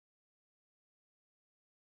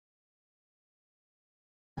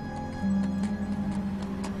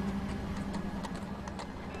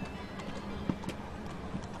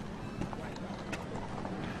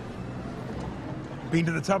Been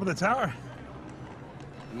to the top of the tower?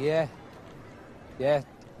 Yeah. Yeah.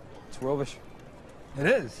 It's rubbish. It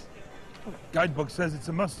is. Guidebook says it's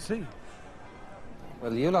a must-see.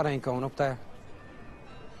 Well, you lot ain't going up there.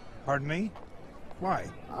 Pardon me? Why?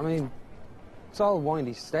 I mean, it's all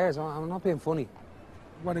windy stairs. I'm not being funny.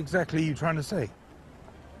 What exactly are you trying to say?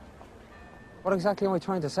 What exactly am I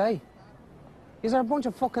trying to say? These are a bunch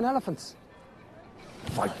of fucking elephants.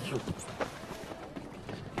 Fight you.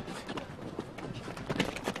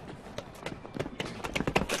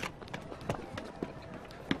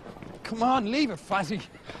 Come on, leave it, fatty.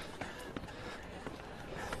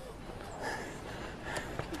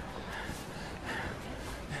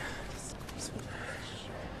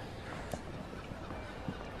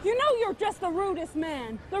 You know you're just the rudest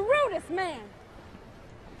man. The rudest man.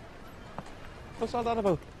 What's all that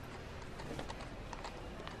about?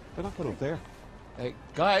 They're not going up there. Hey,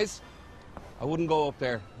 guys, I wouldn't go up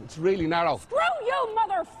there. It's really narrow. Screw you,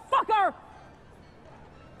 motherfucker!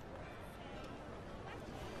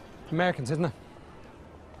 Americans, isn't it?